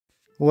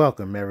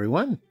Welcome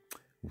everyone.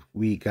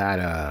 We got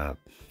a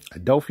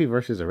Doflamingo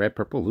versus a red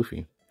purple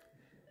Luffy.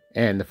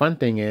 And the fun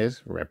thing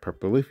is red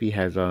purple Luffy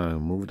has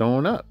moved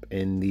on up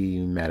in the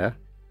meta.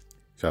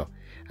 So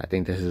I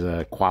think this is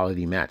a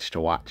quality match to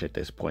watch at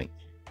this point.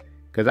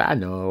 Because I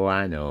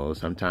know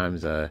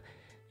sometimes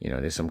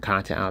there's some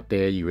content out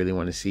there you really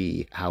want to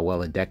see how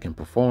well a deck can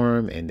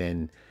perform, and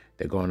then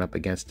they're going up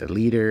against a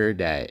leader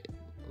that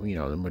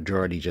the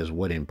majority just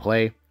wouldn't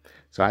play.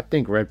 So I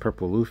think red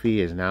purple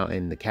Luffy is now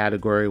in the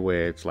category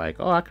where it's like,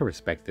 oh, I can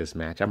respect this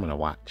match, I'm gonna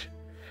watch.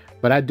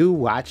 But I do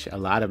watch a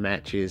lot of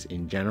matches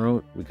in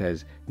general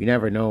because you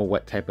never know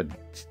what type of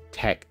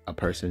tech a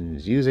person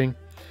is using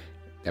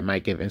that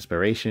might give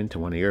inspiration to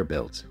one of your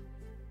builds.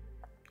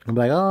 I'm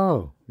like,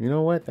 oh, you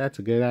know what, that's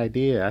a good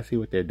idea, I see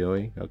what they're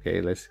doing.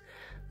 Okay, let's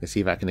see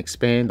if I can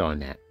expand on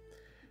that.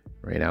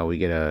 Right now we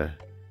get a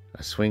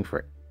swing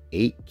for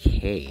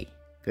 8k.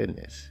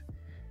 Goodness.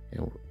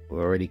 And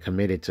we're already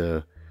committed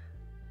to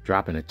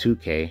dropping a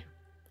 2k,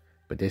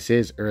 but this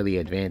is early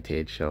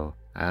advantage, so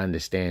I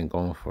understand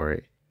going for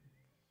it.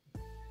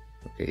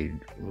 Okay,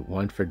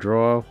 one for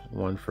draw,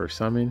 one for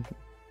summon.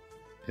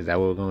 Is that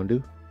what we're gonna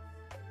do?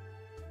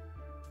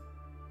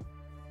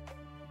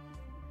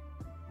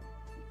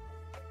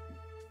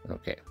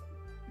 Okay,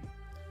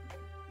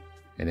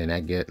 and then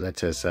that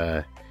lets us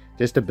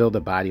just to build a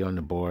body on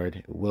the board.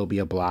 It will be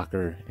a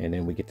blocker, and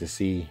then we get to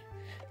see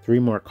 3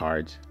 more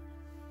cards.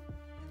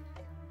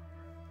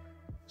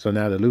 So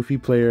now the Luffy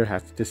player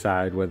has to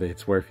decide whether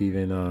it's worth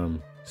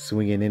even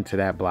swinging into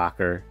that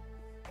blocker,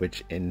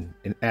 which in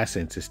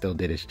essence it still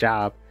did its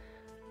job,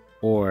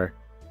 or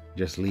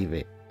just leave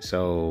it.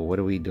 So what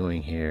are we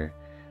doing here?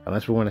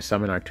 Unless we want to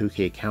summon our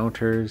 2k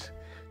counters,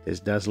 this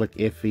does look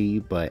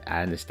iffy, but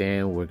I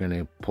understand we're going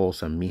to pull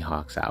some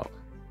Mihawks out.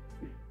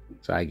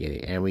 So I get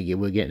it. And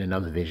we're getting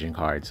another vision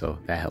card, so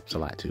that helps a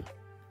lot too.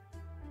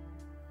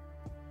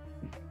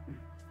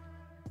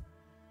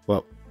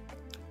 Well,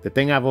 the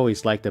thing I've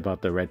always liked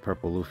about the red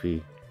purple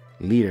Luffy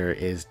leader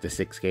is the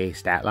 6k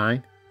stat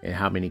line and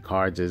how many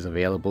cards is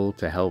available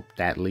to help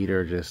that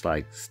leader just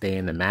like stay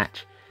in the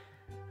match.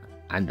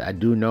 And I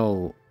do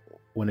know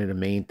one of the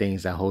main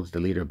things that holds the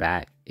leader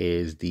back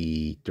is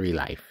the 3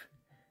 life,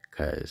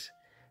 because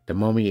the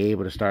moment you're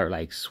able to start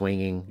like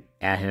swinging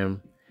at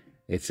him,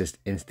 it's just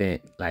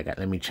instant like,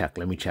 let me check.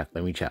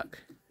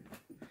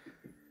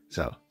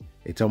 So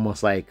it's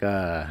almost like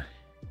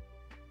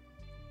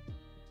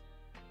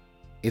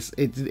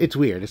it's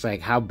weird. It's like,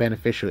 how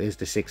beneficial is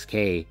the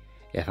 6k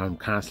if I'm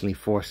constantly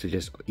forced to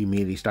just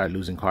immediately start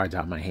losing cards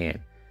out of my hand?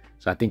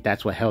 So I think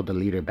that's what held the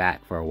leader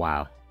back for a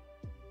while.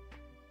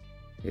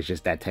 It's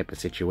just that type of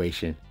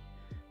situation.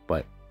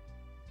 But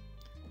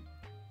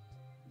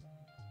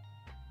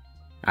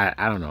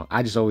I don't know.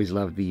 I just always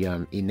loved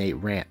the innate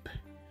ramp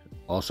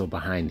also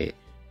behind it.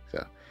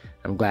 So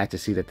I'm glad to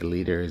see that the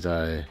leader is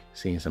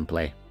seeing some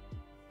play.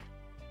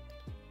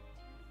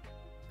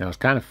 Now it's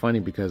kind of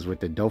funny because with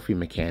the Doflamingo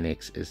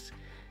mechanics,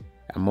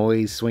 I'm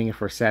always swinging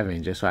for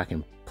 7 just so I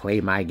can play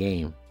my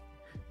game.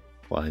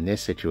 Well, in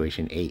this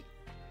situation, 8.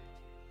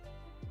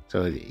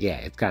 So yeah,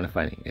 it's kind of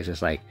funny. It's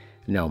just like,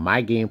 no,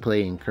 my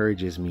gameplay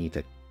encourages me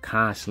to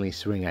constantly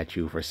swing at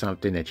you for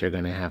something that you're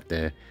gonna have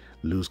to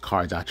lose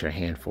cards out your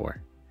hand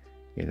for.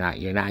 You're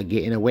not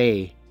getting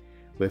away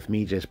with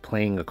me just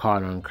playing a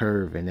card on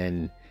curve and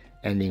then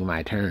ending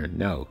my turn.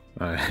 No,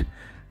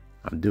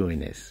 I'm doing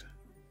this.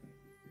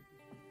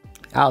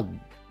 I'll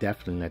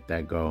definitely let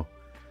that go.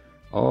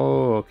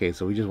 Oh, okay,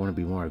 so we just want to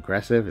be more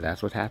aggressive.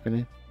 That's what's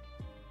happening.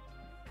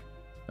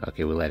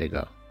 Okay, we'll let it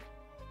go.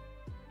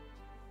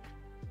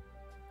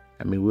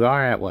 I mean, we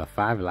are at what,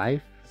 5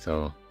 life,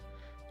 so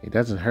it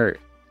doesn't hurt.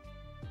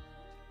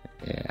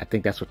 Yeah, I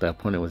think that's what the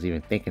opponent was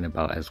even thinking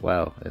about as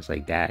well. It's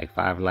like, dag,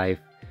 5 life.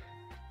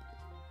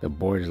 The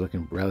board is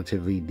looking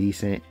relatively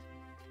decent.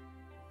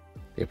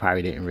 They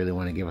probably didn't really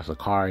want to give us a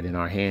card in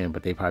our hand,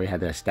 but they probably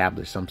had to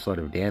establish some sort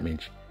of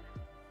damage.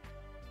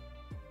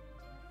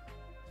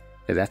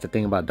 Because that's the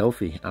thing about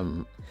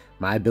Doflamingo.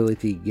 My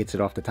ability gets it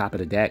off the top of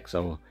the deck,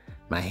 so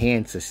my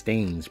hand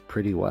sustains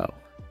pretty well.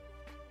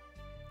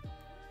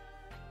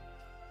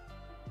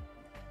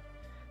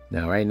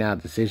 Now, right now,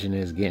 the decision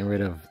is getting rid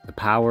of the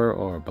power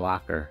or a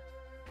blocker.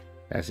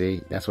 That's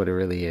it. That's what it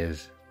really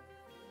is.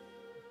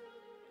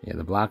 Yeah,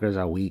 the blockers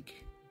are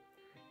weak.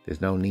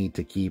 There's no need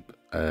to keep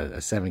a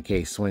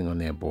 7k swing on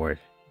their board.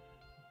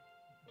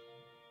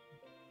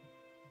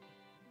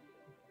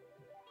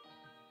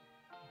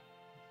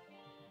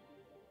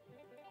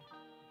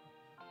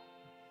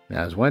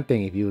 Now, it's one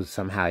thing if you was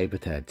somehow able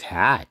to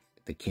attack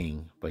the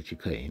king, but you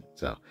couldn't.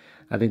 So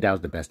I think that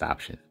was the best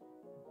option.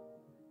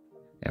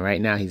 And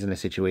right now he's in a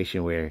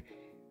situation where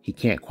he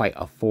can't quite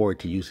afford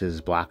to use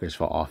his blockers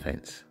for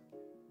offense.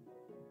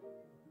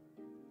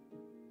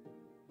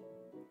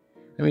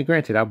 I mean,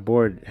 granted, our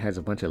board has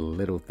a bunch of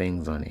little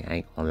things on it. I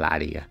ain't gonna lie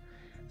to you.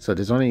 So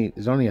there's only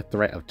a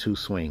threat of 2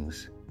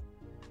 swings.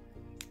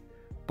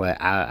 But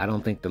I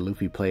don't think the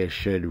Luffy player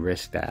should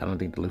risk that. I don't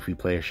think the Luffy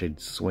player should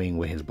swing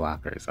with his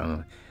blockers.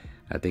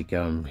 I think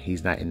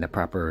he's not in the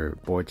proper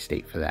board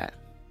state for that.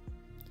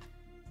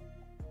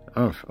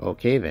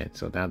 Okay then.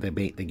 So now the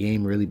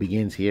game really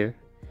begins here.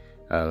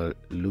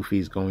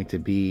 Luffy's going to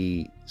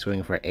be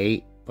swinging for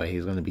 8, but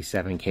he's going to be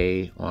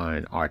 7k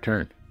on our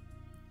turn.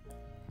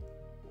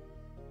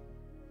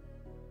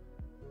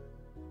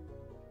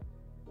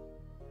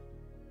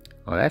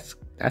 Oh,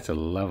 that's a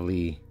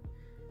lovely,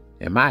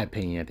 in my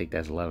opinion, I think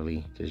that's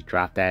lovely. Just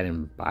drop that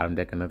and bottom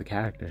deck another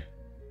character.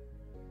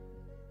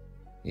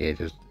 Yeah,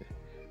 just,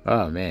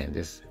 oh man,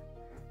 this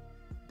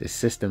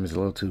system is a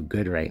little too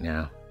good right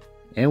now.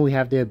 And we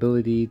have the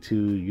ability to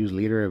use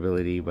leader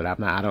ability, but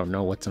I don't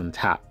know what's on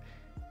top.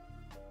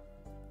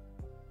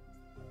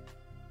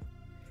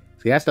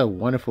 See, that's the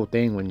wonderful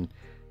thing when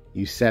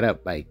you set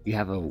up, like, you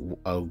have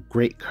a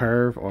great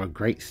curve or a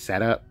great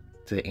setup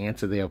to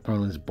answer the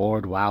opponent's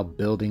board while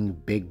building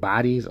big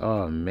bodies.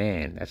 Oh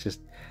man,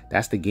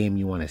 that's the game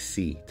you want to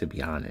see, to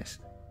be honest.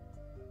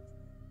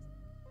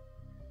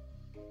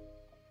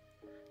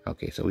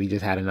 Okay, so we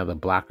just had another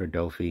blocker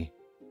Dofi.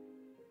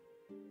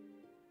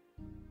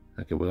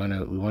 Okay, we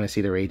want to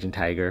see the Raging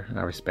Tiger.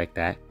 I respect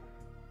that.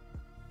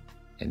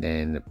 And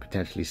then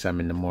potentially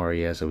summon the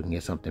Moria so we can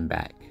get something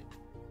back.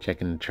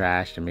 Checking the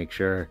trash to make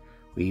sure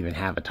we even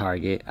have a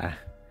target.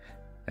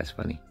 That's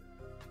funny.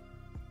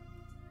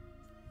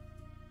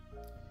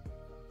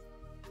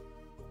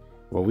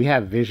 Well, we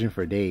have vision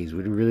for days.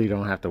 We really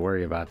don't have to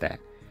worry about that.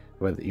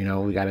 But, you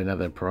know, we got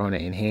another Perona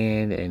in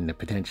hand, and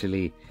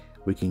potentially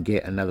we can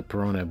get another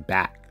Perona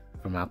back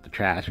from out the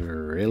trash if we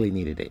really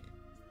needed it.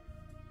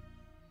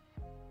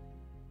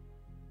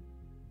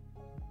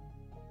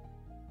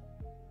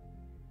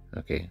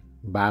 Okay,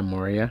 bye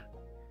Moria.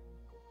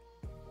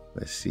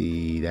 Let's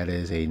see, that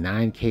is a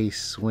 9k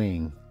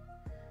swing.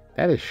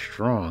 That is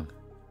strong.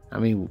 I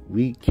mean,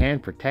 we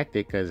can protect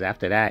it because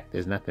after that,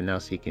 there's nothing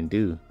else he can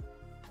do.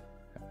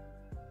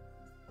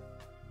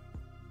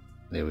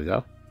 There we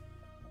go.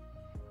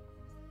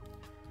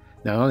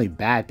 Now, the only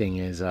bad thing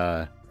is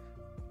the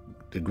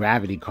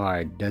gravity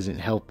card doesn't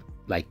help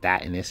like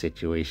that in this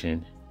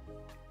situation.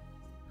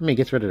 I mean, it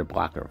gets rid of the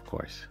blocker, of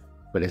course,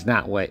 but it's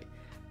not what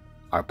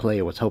our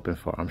player was hoping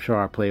for. I'm sure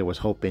our player was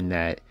hoping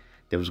that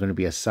there was going to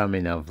be a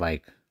summon of,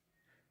 like,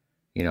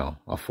 you know,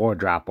 a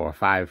 4-drop or a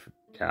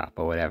 5-drop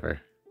or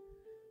whatever.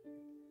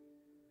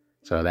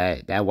 So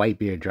that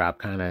Whitebeard drop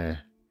kind of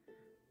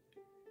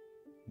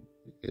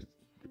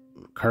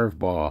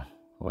curveball,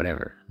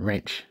 whatever,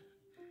 wrench,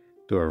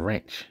 do a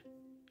wrench,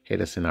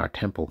 hit us in our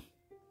temple.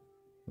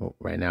 Oh,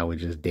 right now we're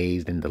just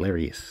dazed and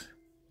delirious.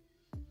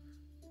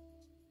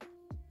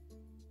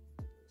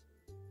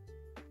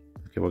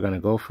 Okay, we're gonna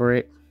go for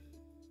it.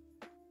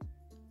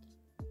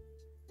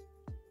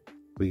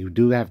 We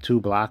do have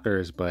 2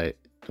 blockers, but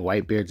the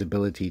Whitebeard's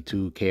ability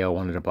to KO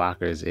one of the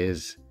blockers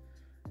is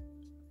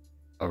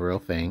a real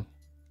thing.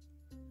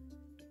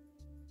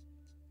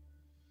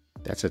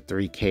 That's a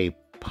 3k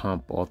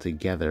pump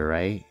altogether,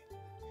 right?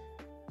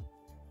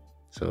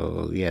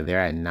 So yeah,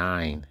 they're at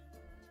 9.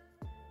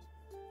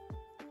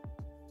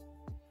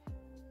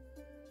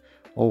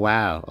 Oh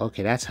wow,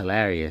 okay, that's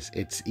hilarious.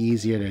 It's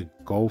easier to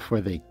go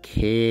for the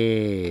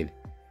kid.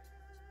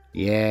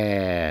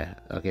 Yeah,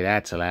 okay,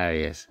 that's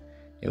hilarious.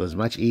 It was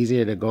much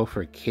easier to go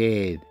for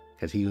Kid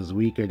because he was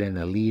weaker than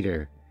the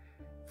leader,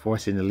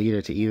 forcing the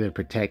leader to either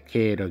protect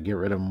Kid or get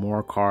rid of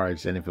more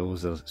cards than if it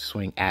was a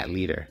swing at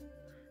leader.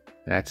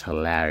 That's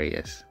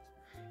hilarious.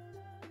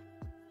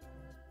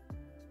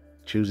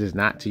 Chooses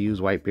not to use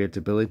Whitebeard's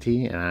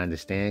ability, and I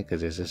understand because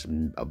there's just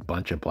a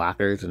bunch of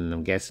blockers, and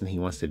I'm guessing he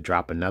wants to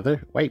drop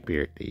another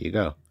Whitebeard. There you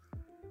go.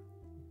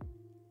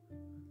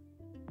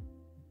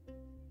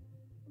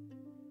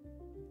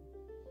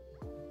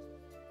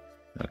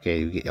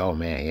 Okay, oh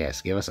man,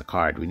 yes, give us a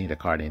card. We need a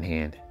card in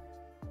hand.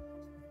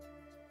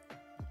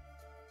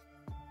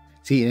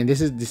 See, and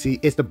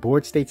it's the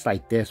board states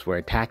like this where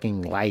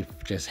attacking life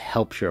just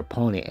helps your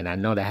opponent, and I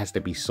know that has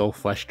to be so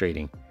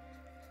frustrating.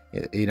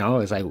 You know,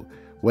 it's like,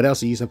 what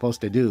else are you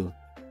supposed to do?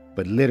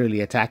 But literally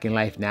attacking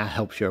life now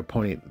helps your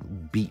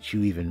opponent beat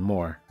you even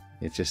more.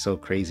 It's just so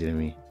crazy to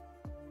me.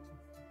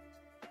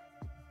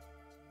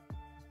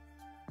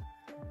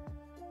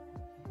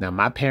 Now,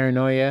 my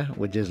paranoia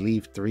would just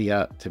leave 3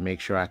 up to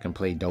make sure I can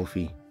play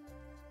Dofi.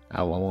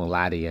 I won't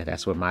lie to you.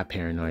 That's what my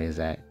paranoia is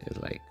at. It's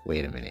like,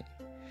 wait a minute.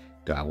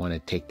 Do I want to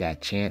take that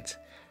chance?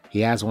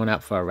 He has 1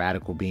 up for a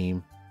Radical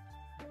Beam.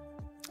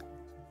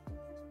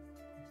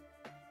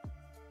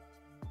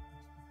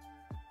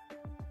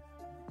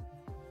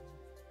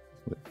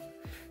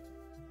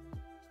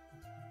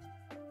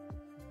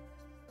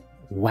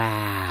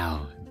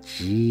 Wow.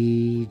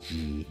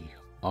 GG.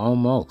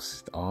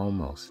 Almost.